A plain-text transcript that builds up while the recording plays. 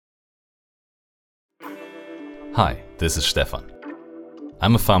Hi, this is Stefan.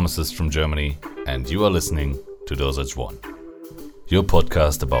 I'm a pharmacist from Germany, and you are listening to Dosage One, your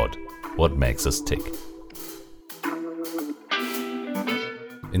podcast about what makes us tick.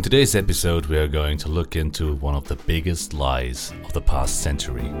 In today's episode, we are going to look into one of the biggest lies of the past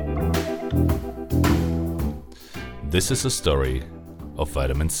century. This is a story of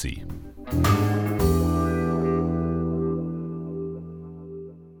vitamin C.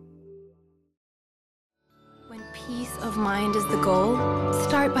 When peace of mind is the goal,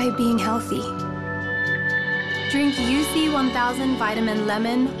 start by being healthy. Drink UC 1000 vitamin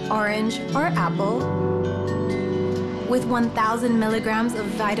lemon, orange, or apple with 1000 milligrams of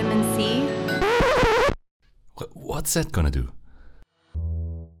vitamin C. What's that gonna do?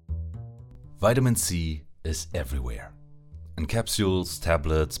 Vitamin C is everywhere. In capsules,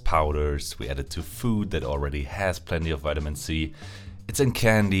 tablets, powders, we add it to food that already has plenty of vitamin C. It's in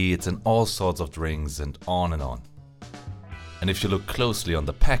candy, it's in all sorts of drinks, and on and on. And if you look closely on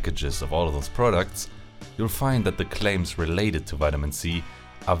the packages of all of those products, you'll find that the claims related to vitamin C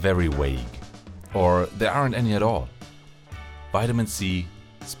are very vague, or there aren't any at all. Vitamin C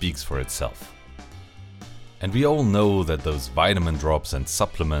speaks for itself. And we all know that those vitamin drops and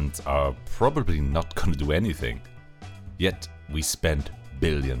supplements are probably not going to do anything. Yet we spend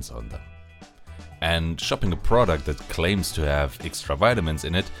billions on them. And shopping a product that claims to have extra vitamins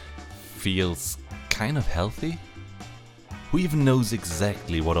in it feels kind of healthy? Who even knows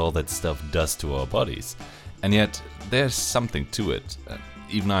exactly what all that stuff does to our bodies? And yet there's something to it.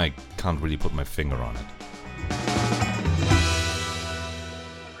 Even I can't really put my finger on it.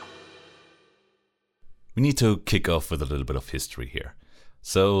 We need to kick off with a little bit of history here.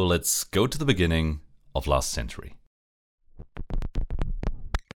 So let's go to the beginning of last century.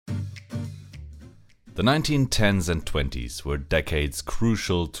 The 1910s and 20s were decades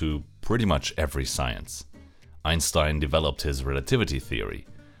crucial to pretty much every science. Einstein developed his relativity theory,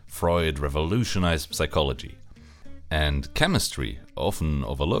 Freud revolutionized psychology, and chemistry, often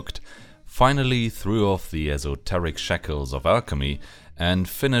overlooked, finally threw off the esoteric shackles of alchemy and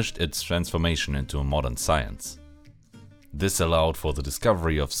finished its transformation into a modern science. This allowed for the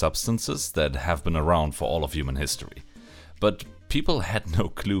discovery of substances that have been around for all of human history, but people had no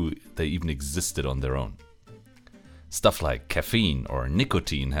clue they even existed on their own. Stuff like caffeine or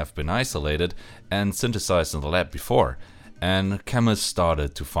nicotine have been isolated and synthesized in the lab before, and chemists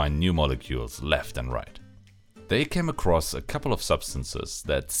started to find new molecules left and right. They came across a couple of substances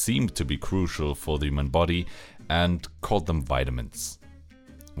that seemed to be crucial for the human body and called them vitamins,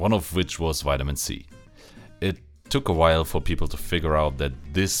 one of which was vitamin C. It took a while for people to figure out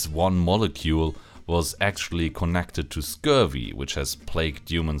that this one molecule was actually connected to scurvy, which has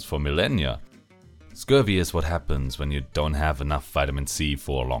plagued humans for millennia. Scurvy is what happens when you don't have enough vitamin C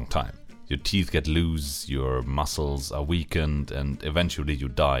for a long time. Your teeth get loose, your muscles are weakened, and eventually you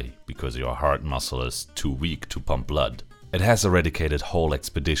die because your heart muscle is too weak to pump blood. It has eradicated whole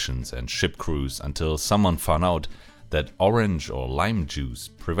expeditions and ship crews until someone found out that orange or lime juice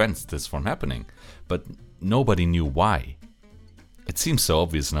prevents this from happening, but nobody knew why. It seems so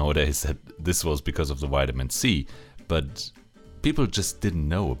obvious nowadays that this was because of the vitamin C, but people just didn't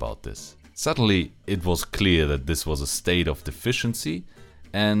know about this. Suddenly, it was clear that this was a state of deficiency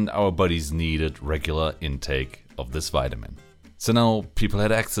and our bodies needed regular intake of this vitamin. So now people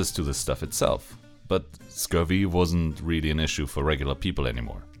had access to this stuff itself, but scurvy wasn't really an issue for regular people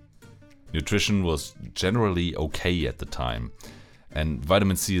anymore. Nutrition was generally okay at the time, and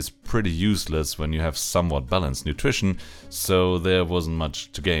vitamin C is pretty useless when you have somewhat balanced nutrition, so there wasn't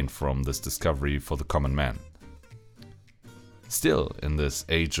much to gain from this discovery for the common man. Still, in this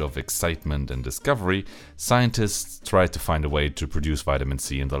age of excitement and discovery, scientists tried to find a way to produce vitamin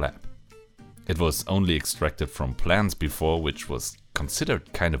C in the lab. It was only extracted from plants before, which was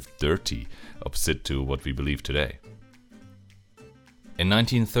considered kind of dirty, opposite to what we believe today. In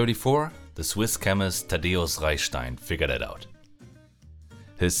 1934, the Swiss chemist Thaddäus Reichstein figured it out.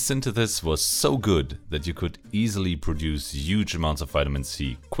 His synthesis was so good that you could easily produce huge amounts of vitamin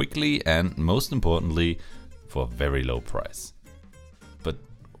C quickly and, most importantly, for a very low price. But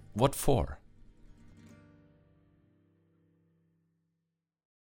what for?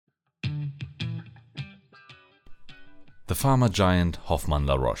 The pharma giant Hoffmann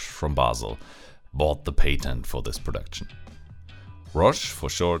La Roche from Basel bought the patent for this production. Roche, for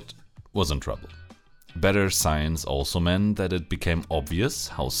short, was in trouble. Better science also meant that it became obvious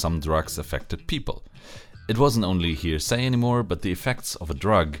how some drugs affected people. It wasn't only hearsay anymore, but the effects of a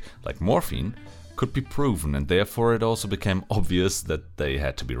drug, like morphine, could be proven, and therefore it also became obvious that they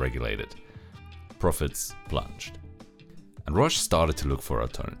had to be regulated. Profits plunged. and Roche started to look for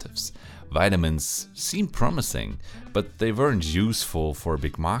alternatives. Vitamins seemed promising, but they weren't useful for a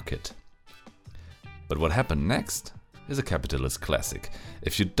big market. But what happened next is a capitalist classic.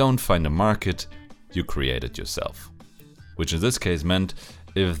 If you don't find a market, you create it yourself. Which in this case meant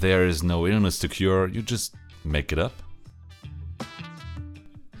if there is no illness to cure, you just make it up.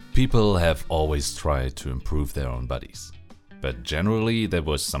 People have always tried to improve their own bodies, but generally there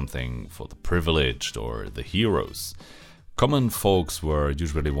was something for the privileged or the heroes. Common folks were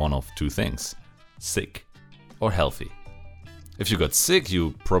usually one of two things: sick or healthy. If you got sick,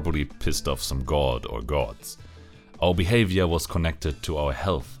 you probably pissed off some god or gods. Our behavior was connected to our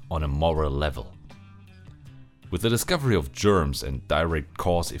health on a moral level. With the discovery of germs and direct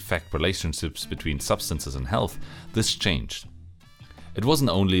cause-effect relationships between substances and health, this changed. It wasn't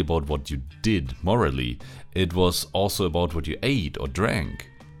only about what you did morally, it was also about what you ate or drank.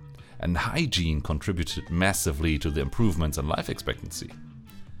 And hygiene contributed massively to the improvements in life expectancy.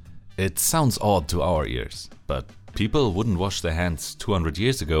 It sounds odd to our ears, but people wouldn't wash their hands 200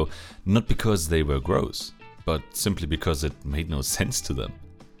 years ago, not because they were gross, but simply because it made no sense to them.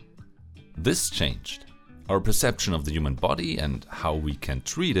 This changed. Our perception of the human body and how we can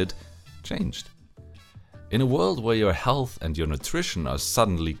treat it changed. In a world where your health and your nutrition are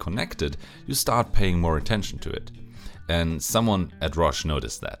suddenly connected, you start paying more attention to it. And someone at Roche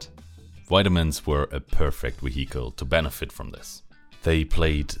noticed that. Vitamins were a perfect vehicle to benefit from this. They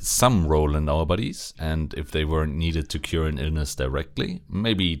played some role in our bodies, and if they weren't needed to cure an illness directly,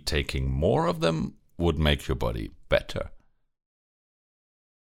 maybe taking more of them would make your body better.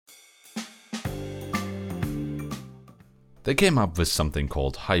 They came up with something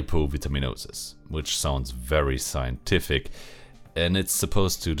called hypovitaminosis, which sounds very scientific, and it's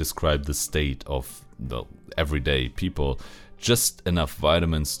supposed to describe the state of everyday people, just enough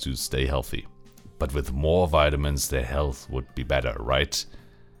vitamins to stay healthy. But with more vitamins, their health would be better, right?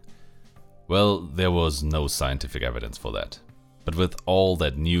 Well, there was no scientific evidence for that. But with all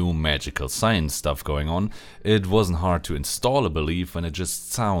that new magical science stuff going on, it wasn't hard to install a belief when it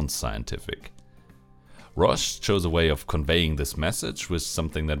just sounds scientific. Roche chose a way of conveying this message with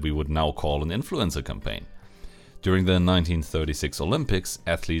something that we would now call an influencer campaign. During the 1936 Olympics,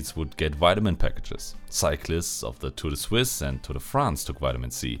 athletes would get vitamin packages. Cyclists of the Tour de Suisse and Tour de France took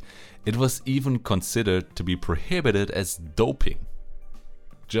vitamin C. It was even considered to be prohibited as doping.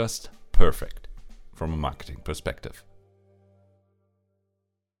 Just perfect from a marketing perspective.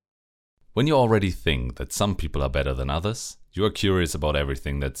 When you already think that some people are better than others, you are curious about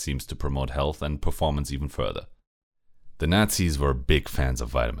everything that seems to promote health and performance even further. The Nazis were big fans of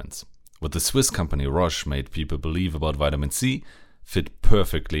vitamins. What the Swiss company Roche made people believe about vitamin C fit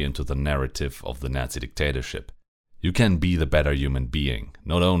perfectly into the narrative of the Nazi dictatorship. You can be the better human being,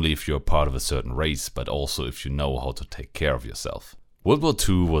 not only if you're part of a certain race, but also if you know how to take care of yourself. World War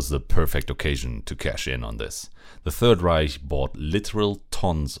II was the perfect occasion to cash in on this. The Third Reich bought literal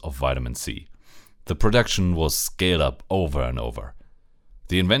tons of vitamin C. The production was scaled up over and over.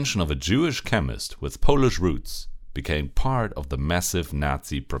 The invention of a Jewish chemist with Polish roots became part of the massive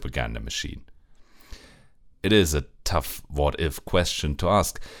Nazi propaganda machine. It is a tough what-if question to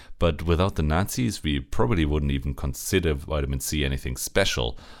ask, but without the Nazis we probably wouldn't even consider vitamin C anything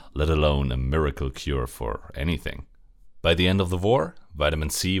special, let alone a miracle cure for anything. By the end of the war, vitamin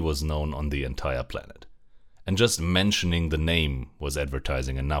C was known on the entire planet. And just mentioning the name was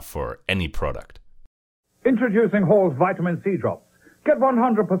advertising enough for any product. Introducing Hall's Vitamin C Drops. Get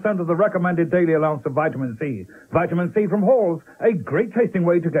 100% of the recommended daily allowance of vitamin C. Vitamin C from Hall's, a great tasting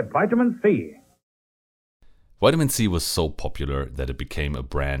way to get vitamin C. Vitamin C was so popular that it became a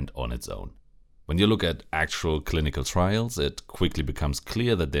brand on its own. When you look at actual clinical trials, it quickly becomes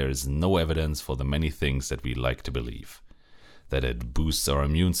clear that there is no evidence for the many things that we like to believe. That it boosts our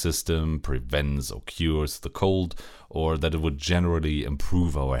immune system, prevents or cures the cold, or that it would generally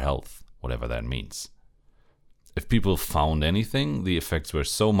improve our health, whatever that means. If people found anything, the effects were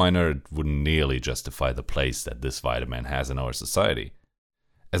so minor it wouldn't nearly justify the place that this vitamin has in our society.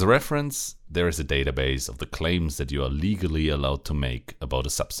 As a reference, there is a database of the claims that you are legally allowed to make about a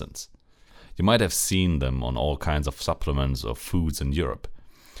substance. You might have seen them on all kinds of supplements or foods in Europe.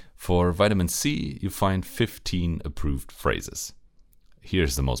 For vitamin C, you find 15 approved phrases.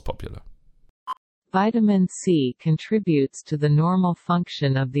 Here's the most popular. Vitamin C contributes to the normal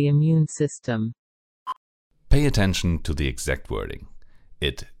function of the immune system. Pay attention to the exact wording.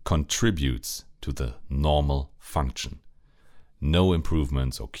 It contributes to the normal function. No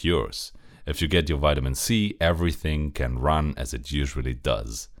improvements or cures. If you get your vitamin C, everything can run as it usually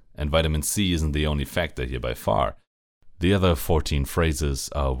does. And vitamin C isn't the only factor here by far. The other 14 phrases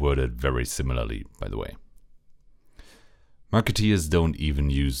are worded very similarly, by the way. Marketeers don't even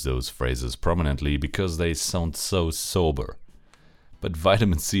use those phrases prominently because they sound so sober. But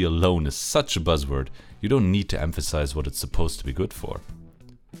vitamin C alone is such a buzzword, you don't need to emphasize what it's supposed to be good for.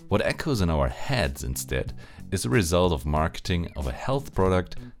 What echoes in our heads instead is a result of marketing of a health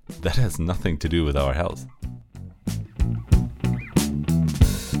product that has nothing to do with our health.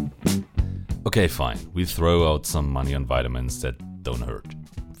 Okay, fine, we throw out some money on vitamins that don't hurt.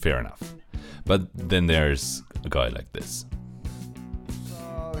 Fair enough. But then there's a guy like this.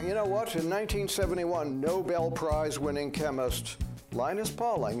 You know what? In 1971, Nobel Prize-winning chemist Linus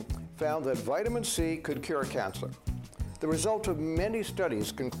Pauling found that vitamin C could cure cancer. The result of many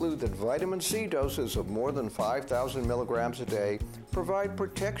studies conclude that vitamin C doses of more than 5,000 milligrams a day provide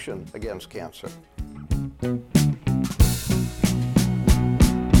protection against cancer.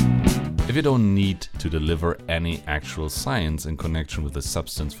 If you don't need to deliver any actual science in connection with the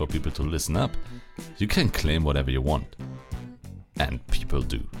substance for people to listen up, you can claim whatever you want. And people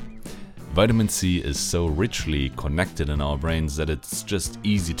do. Vitamin C is so richly connected in our brains that it's just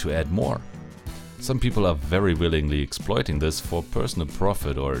easy to add more. Some people are very willingly exploiting this for personal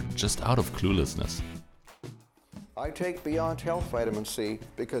profit or just out of cluelessness. I take Beyond Health Vitamin C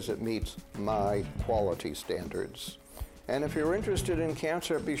because it meets my quality standards. And if you're interested in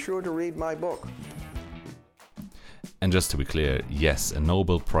cancer, be sure to read my book. And just to be clear, yes, a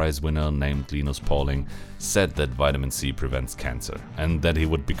Nobel Prize winner named Linus Pauling said that vitamin C prevents cancer and that he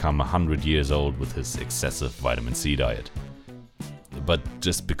would become 100 years old with his excessive vitamin C diet. But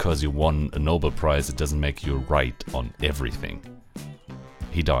just because you won a Nobel Prize, it doesn't make you right on everything.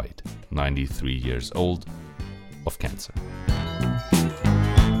 He died, 93 years old, of cancer.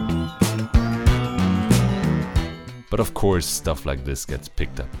 But of course, stuff like this gets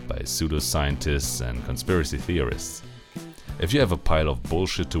picked up by pseudoscientists and conspiracy theorists. If you have a pile of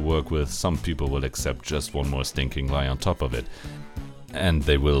bullshit to work with, some people will accept just one more stinking lie on top of it. And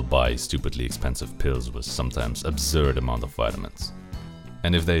they will buy stupidly expensive pills with sometimes absurd amount of vitamins.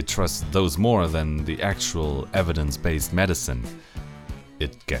 And if they trust those more than the actual evidence-based medicine,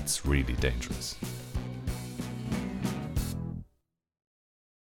 it gets really dangerous.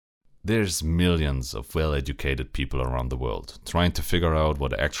 There's millions of well-educated people around the world trying to figure out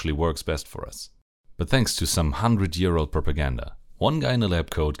what actually works best for us. But thanks to some 100-year-old propaganda, one guy in a lab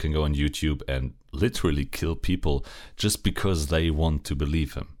coat can go on YouTube and literally kill people just because they want to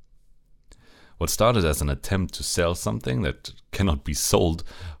believe him. What started as an attempt to sell something that cannot be sold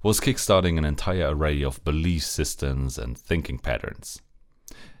was kickstarting an entire array of belief systems and thinking patterns.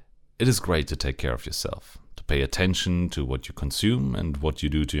 It is great to take care of yourself, to pay attention to what you consume and what you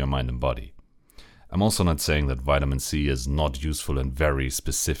do to your mind and body. I'm also not saying that vitamin C is not useful in very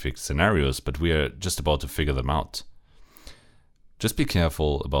specific scenarios, but we are just about to figure them out. Just be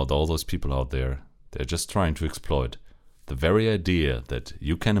careful about all those people out there. They're just trying to exploit the very idea that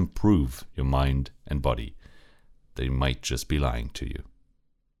you can improve your mind and body. They might just be lying to you.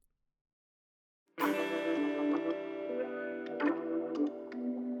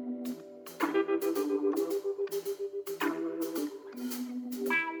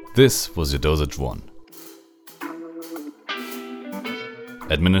 This was your Dosage 1.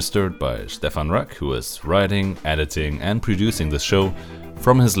 Administered by Stefan Rack, who is writing, editing and producing this show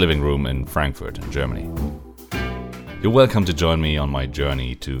from his living room in Frankfurt in Germany. You're welcome to join me on my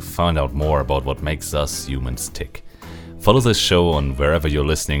journey to find out more about what makes us humans tick. Follow this show on wherever you're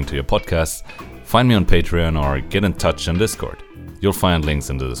listening to your podcasts, find me on Patreon or get in touch on Discord. You'll find links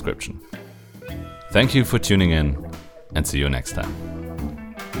in the description. Thank you for tuning in and see you next time.